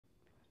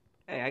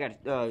Hey, I got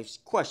a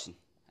question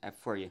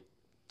for you.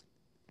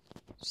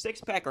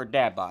 Six pack or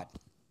dad bod?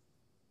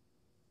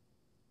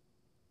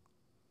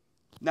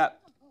 Not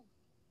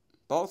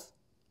both?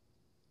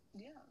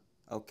 Yeah.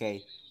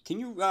 Okay. Can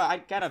you, I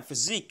got a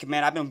physique,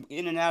 man. I've been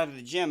in and out of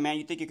the gym, man.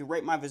 You think you could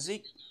rate my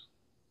physique?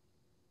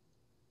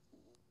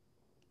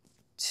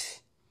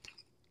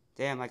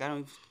 Damn, like I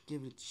don't even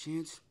give it a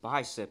chance.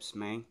 Biceps,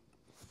 man.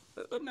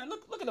 Man,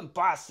 look at the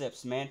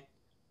biceps, man.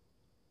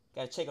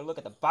 Gotta take a look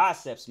at the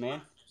biceps,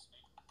 man.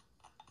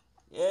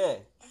 Yeah.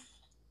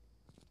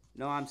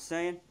 Know what I'm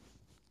saying?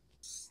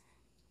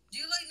 Do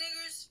you like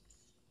niggers?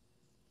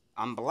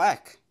 I'm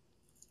black.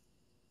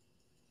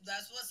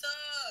 That's what's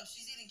up.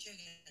 She's eating chicken.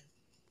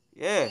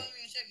 Yeah. Show me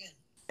your chicken.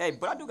 Hey,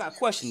 but I do got a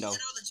question, though.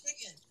 Get all the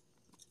chicken.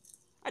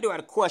 I do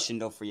got a question,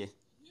 though, for you.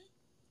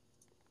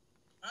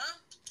 Huh?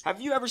 Have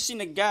you ever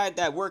seen a guy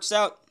that works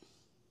out?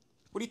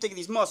 What do you think of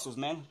these muscles,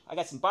 man? I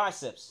got some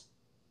biceps.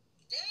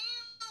 Damn,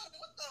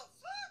 what the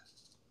fuck?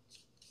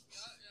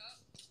 Yeah.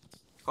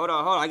 Hold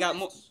on. I got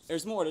more.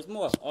 There's more.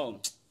 Oh,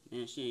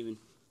 man, she ain't even.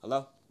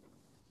 Hello?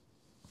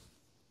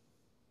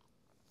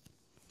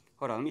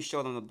 Hold on, let me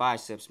show them the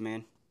biceps,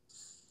 man.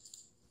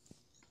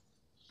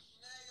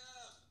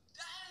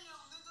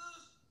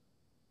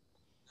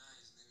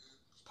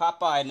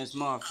 Popeye in this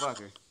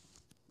motherfucker.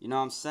 You know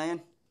what I'm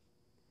saying?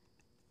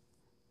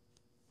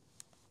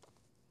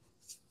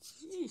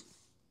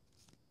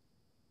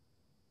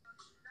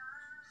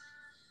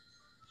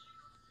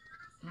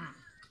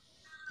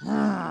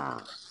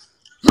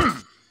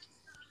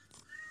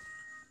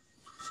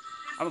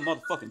 I'm a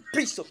motherfucking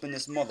beast up in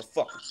this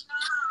motherfucker.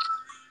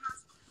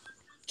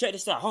 Check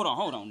this out. Hold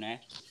on, man.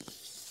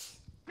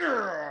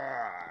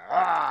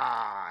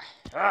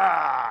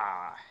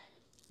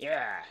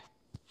 Yeah.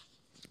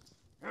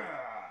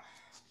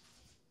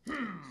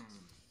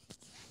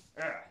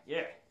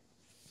 Yeah.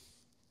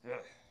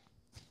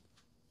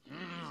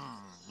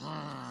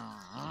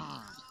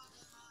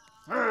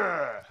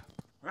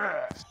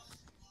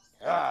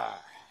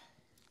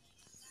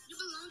 You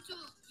belong to.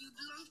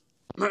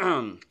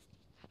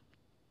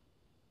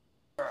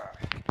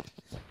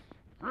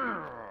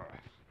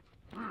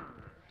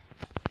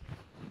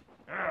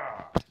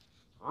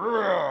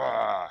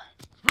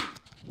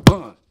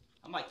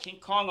 I'm like King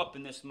Kong up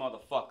in this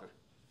motherfucker.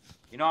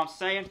 You know what I'm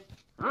saying?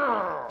 You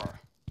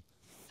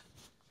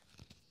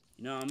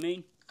know what I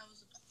mean? I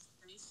was about to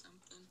say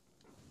something.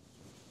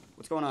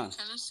 What's going on?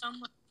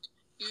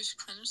 You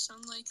kind of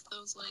sound like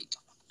those, like,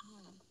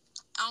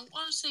 I don't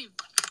want to say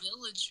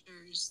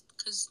villagers,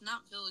 because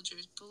not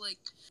villagers, but like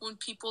when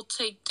people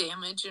take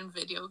damage in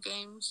video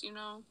games, you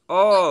know?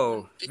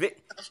 Oh,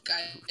 like tough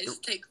guys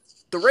take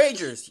the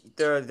Ragers,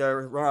 the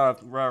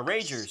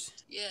Ragers.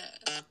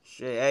 Yeah.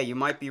 Shit, hey, you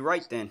might be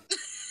right then.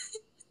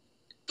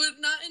 But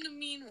not in a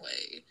mean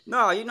way.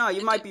 No, you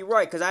might be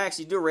right, because I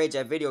actually do rage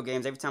at video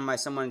games every time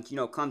someone,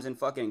 comes and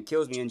fucking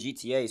kills me in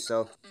GTA,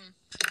 so,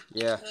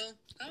 yeah.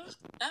 Well,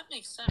 that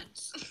makes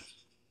sense.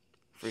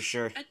 For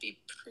sure. I'd be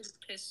pretty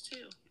pissed,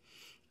 too.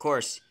 Of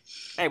course.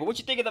 Hey, but what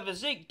you think of the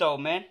physique, though,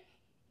 man?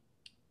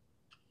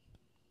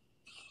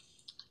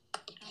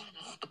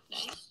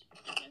 Nice,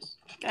 I guess.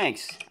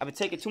 Thanks. I've been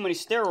taking too many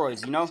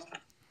steroids, you know?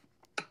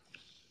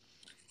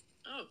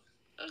 Oh,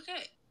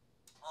 okay.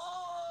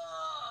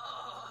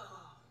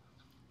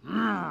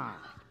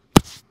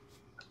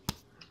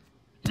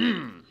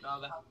 No,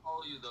 but how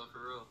tall are you though, for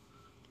real?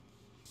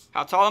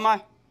 How tall am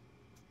I?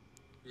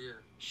 Yeah.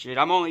 Shit,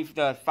 I'm only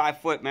 5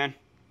 foot, man.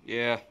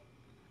 Yeah.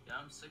 Yeah,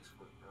 I'm 6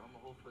 foot, bro. I'm a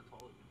whole foot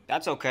taller than you.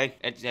 That's okay.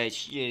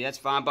 Shit, that's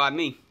fine by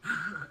me.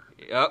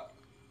 Yup.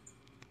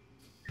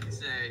 You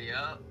say,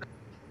 yup.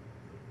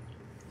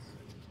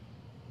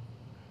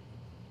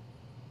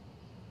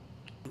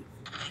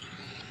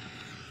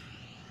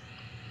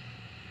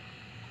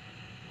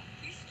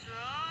 He's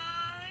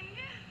strong.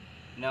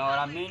 Know what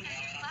I mean?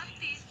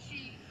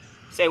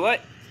 Say what?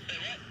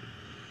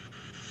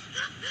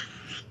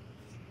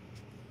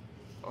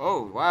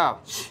 Oh, wow.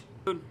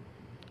 Dude.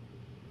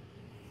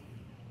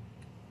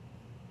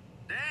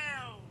 Damn!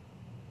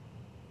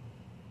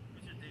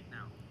 Where's your dick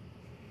now?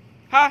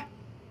 Huh?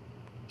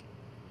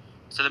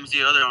 So let me see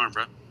your other arm,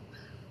 bro.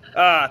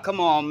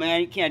 Come on,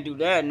 man. You can't do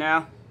that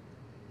now.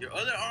 Your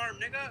other arm,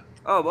 nigga.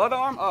 Oh, other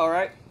arm? All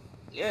right.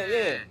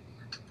 Yeah.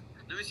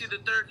 Let me see the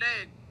third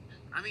leg.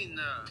 I mean,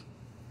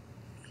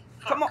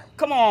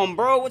 Come on,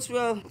 bro. What's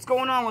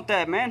going on with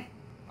that, man?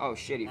 Oh,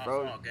 shitty,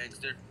 bro. Oh,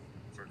 gangster.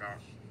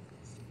 Forgot.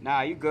 Nah,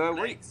 you good.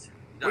 Legs.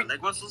 You got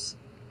leg muscles?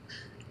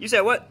 You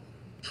said what?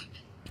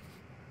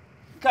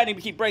 You can't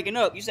even keep breaking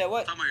up. You said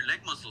what? Talking about your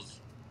leg muscles.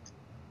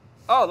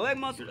 Oh, the leg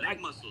muscles. Your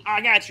leg muscles. I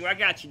got you,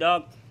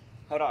 dog.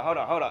 Hold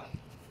on.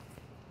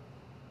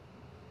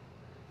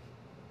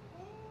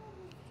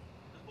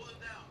 Pull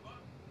it down, bro.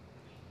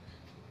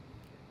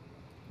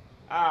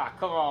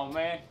 Come on,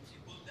 man.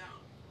 Pull it down.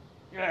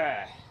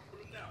 Yeah. Pull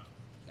it down.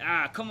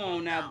 Come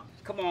on now.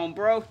 Come on,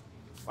 bro.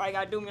 Why you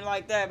gotta do me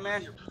like that,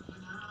 man?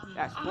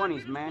 That's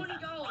 20s, man. $120.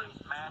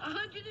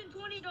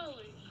 $120.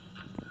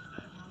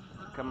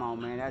 Come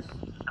on, man. That's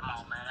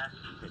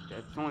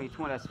only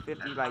 20. That's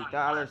 50 like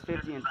dollars,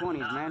 50 and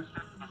 20s, man.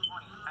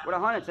 Where the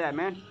hundreds at,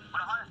 man?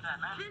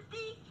 50?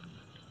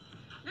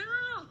 No.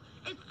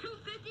 It's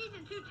 250s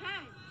and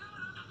 210s.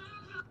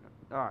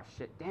 Oh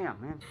shit, damn,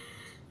 man.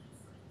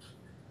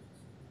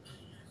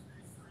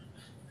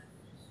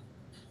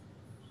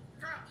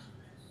 Bro,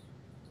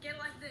 get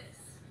like this.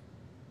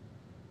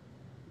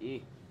 Yeah.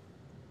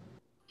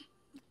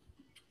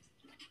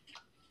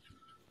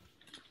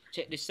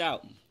 Check this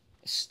out.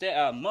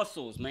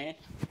 Muscles, man.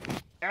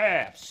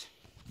 Abs.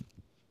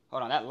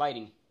 Hold on, that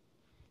lighting.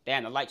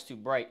 Damn, the light's too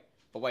bright.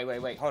 But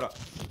wait. Hold up.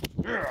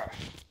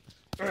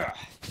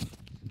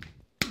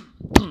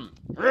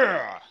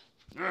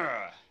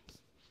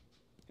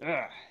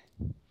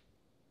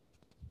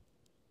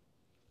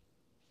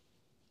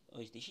 Oh,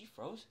 is she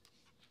froze?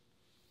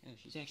 Yeah,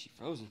 she's actually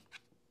frozen.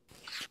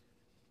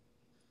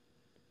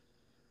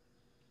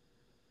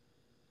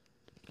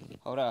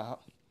 Hold on.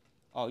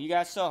 Oh, you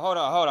got so? Hold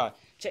on.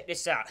 Check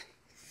this out.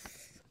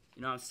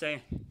 You know what I'm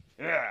saying?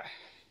 Yeah.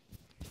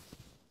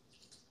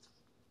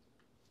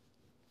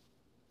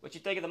 What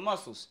you think of the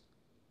muscles?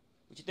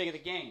 What you think of the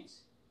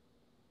gains?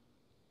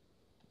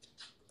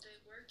 They're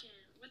working.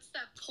 What's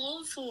that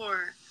pole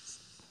for?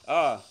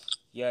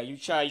 Yeah, you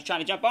trying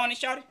to jump on it,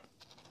 shawty?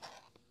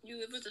 You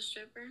live with a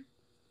stripper?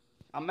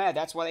 I'm mad.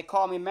 That's why they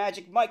call me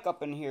Magic Mike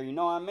up in here. You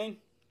know what I mean?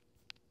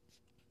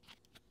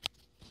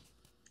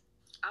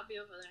 I'll be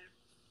over there.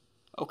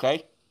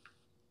 Okay.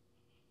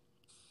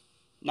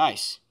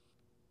 Nice.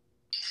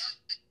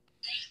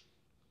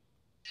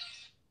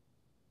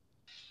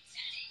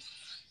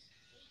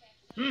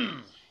 Wait.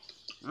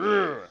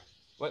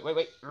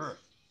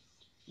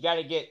 You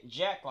gotta get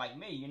jacked like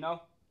me, you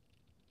know?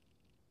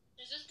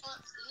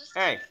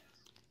 Hey,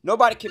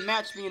 nobody can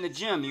match me in the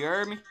gym, you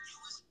heard me?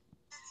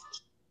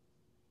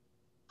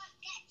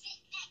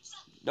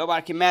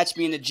 Nobody can match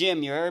me in the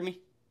gym, you heard me?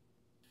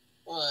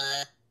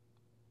 What?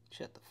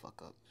 Shut the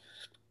fuck up.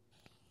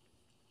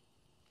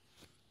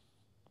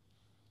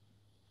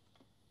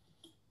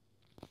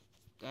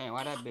 Damn,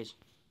 why that bitch?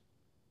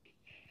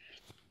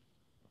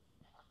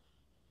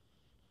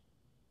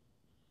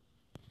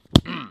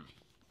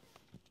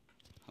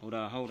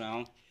 Hold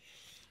on.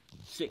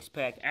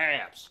 6-pack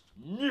abs.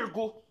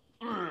 Nigga.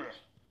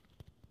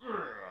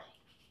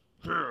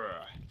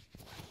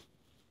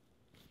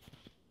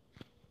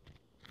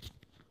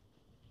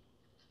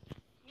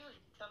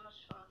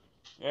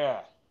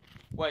 Yeah.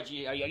 What,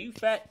 are you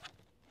fat?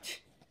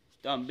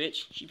 Dumb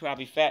bitch. She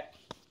probably fat.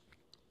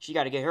 She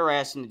gotta get her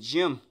ass in the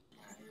gym.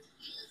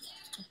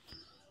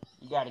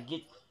 You gotta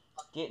get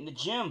in the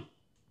gym.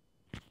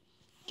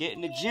 Get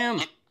in the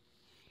gym.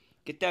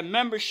 Get that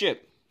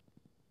membership.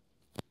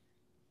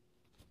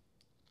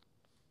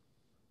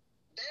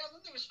 Damn,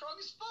 that nigga strong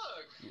as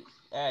fuck.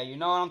 Hey, you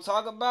know what I'm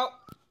talking about?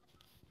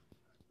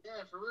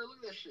 Yeah, for real, look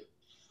at that shit.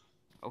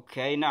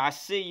 Okay, now I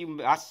see you,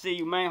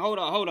 man. Hold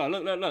on.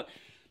 Look.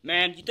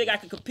 Man, you think I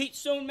can compete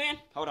soon, man?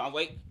 Hold on,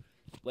 wait.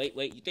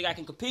 You think I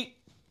can compete?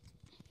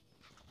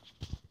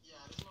 Yeah,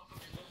 this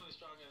motherfucker is definitely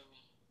stronger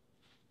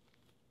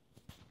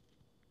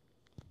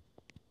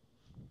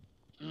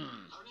than me. I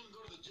don't even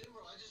go to the gym,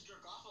 bro. I just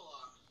jerk off a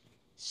lot.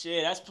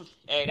 Shit,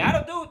 hey,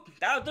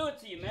 that'll do it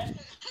to you, man.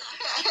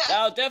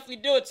 That'll definitely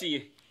do it to you.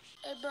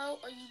 Hey, bro,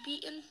 are you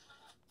beaten?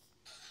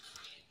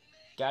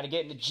 Gotta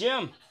get in the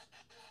gym.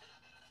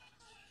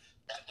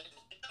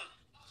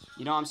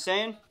 You know what I'm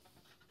saying?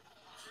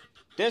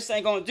 This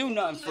ain't gonna do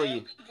nothing for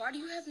you. Why do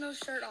you have no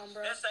shirt on,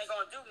 bro? This ain't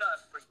gonna do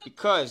nothing for you.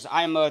 Because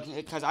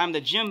I'm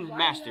the gym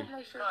master.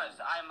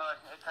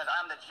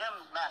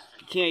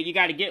 You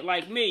gotta get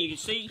like me, you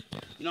see?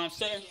 You know what I'm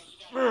saying?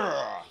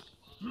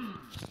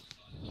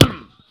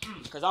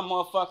 Because I'm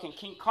motherfucking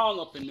King Kong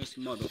up in this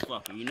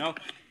motherfucker, you know?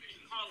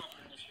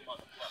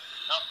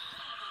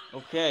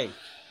 Okay.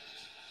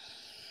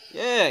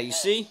 Yeah, you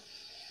see?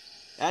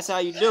 That's how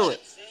you do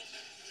it.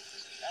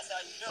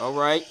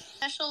 Alright.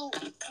 Special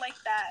like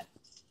that.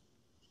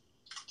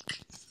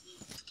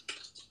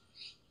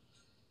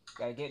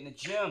 Gotta get in the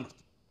gym.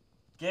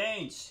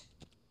 Gains.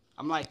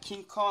 I'm like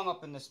King Kong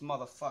up in this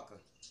motherfucker.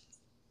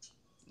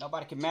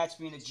 Nobody can match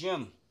me in the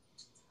gym.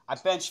 I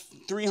bench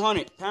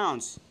 300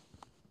 pounds.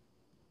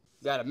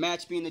 You gotta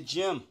match me in the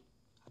gym.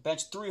 I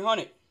bench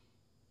 300.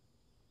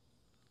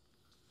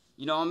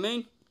 You know what I mean?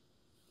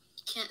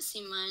 You can't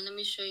see mine. Let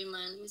me show you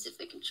mine. Let me see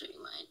if I can show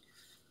you mine.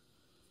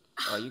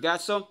 Oh, you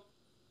got some?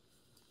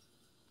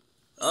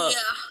 Yeah.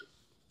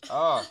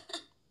 Oh.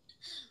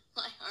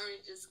 My arm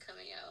is just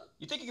coming out.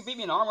 You think you can beat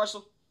me in an arm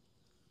wrestle?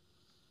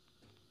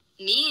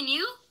 Me and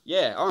you?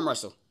 Yeah, arm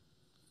wrestle.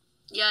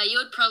 Yeah, you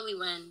would probably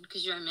win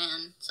because you're a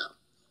man. So.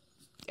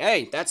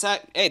 Hey, that's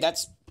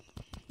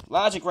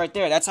logic right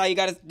there. That's how you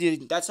gotta.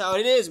 That's how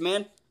it is,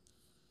 man.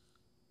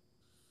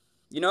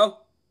 You know.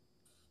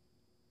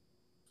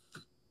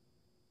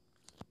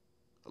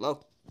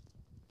 Hello.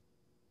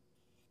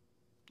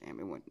 Damn,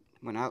 it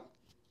went out.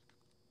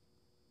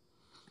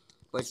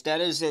 But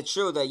that is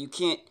true that you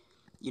can't,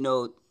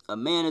 a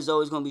man is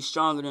always going to be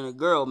stronger than a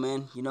girl,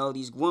 man. You know,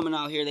 these women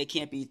out here, they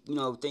can't be, you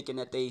know, thinking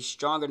that they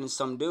stronger than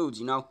some dudes,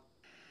 you know?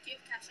 Do you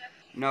have ketchup?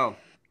 No,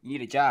 you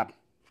need a job.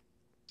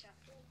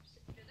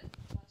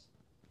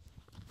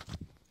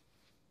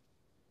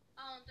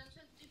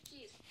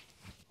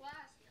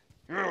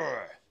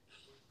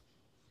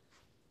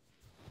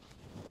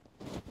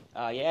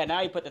 Yeah,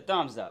 now you put the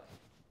thumbs up.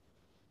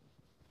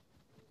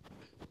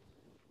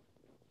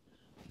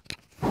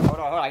 Hold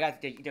on, I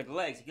got to get the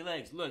legs. Your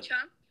legs, look.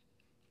 Chum?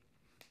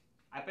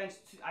 I bench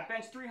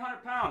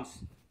 300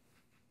 pounds.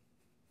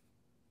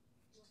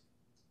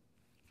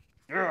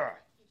 I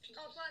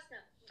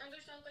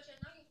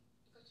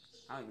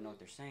don't even know what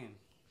they're saying.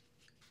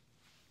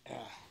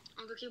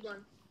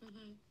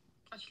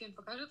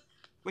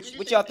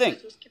 What y'all think?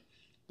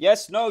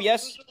 Yes, no,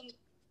 yes?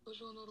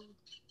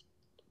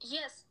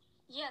 Yes,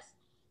 yes.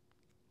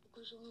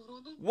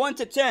 1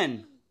 to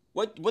 10.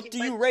 What do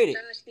you rate it?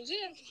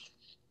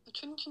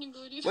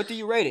 What do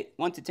you rate it?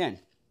 1 to 10. 10.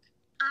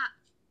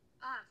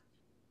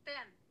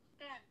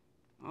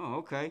 Oh,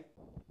 okay.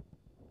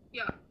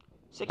 Yeah.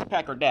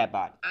 6-pack or dad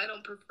bod? I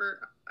don't prefer,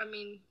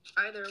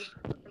 either.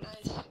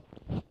 Nice.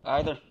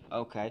 Either?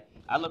 Okay.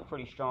 I look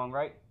pretty strong,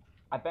 right?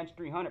 I bench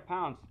 300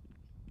 pounds.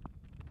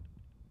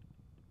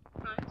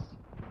 Nice.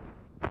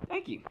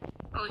 Thank you.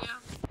 Oh, yeah.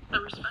 I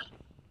respect.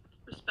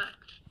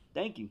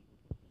 Thank you.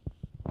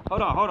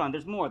 Hold on.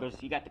 There's more.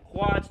 You got the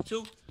quads,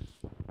 too.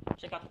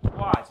 Check out the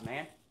quads,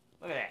 man.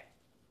 Look at that.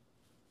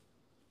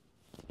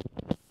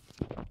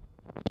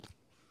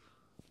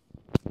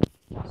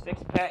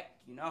 6-pack,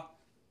 you know?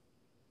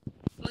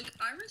 Like,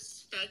 I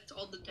respect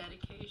all the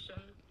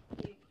dedication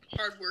and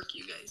hard work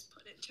you guys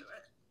put into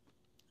it.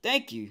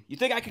 Thank you. You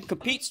think I can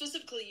compete?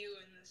 Specifically you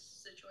in this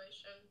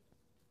situation.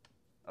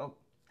 Oh,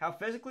 how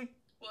physically?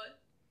 What?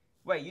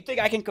 Wait, you think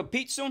I can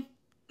compete soon?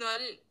 No, I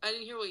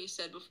didn't hear what you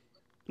said before.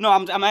 No,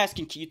 I'm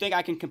asking, you think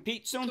I can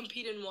compete soon?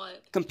 Compete in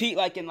what? Compete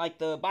like in like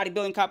the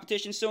bodybuilding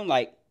competition soon,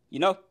 like, you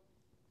know?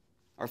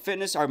 Our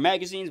fitness, our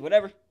magazines,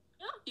 whatever.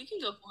 Yeah, you can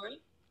go for it.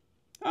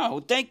 Oh,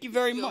 well, thank you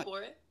very much. Go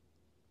for it.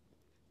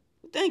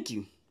 Well, thank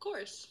you. Of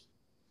course.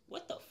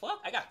 What the fuck?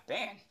 I got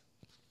banned.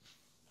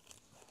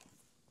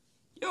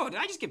 Yo, did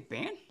I just get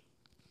banned?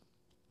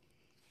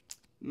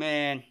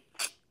 Man.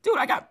 Dude,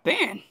 I got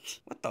banned.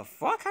 What the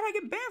fuck? How did I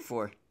get banned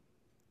for?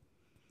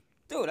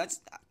 Dude, that's...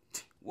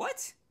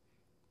 What?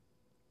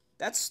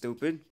 That's stupid.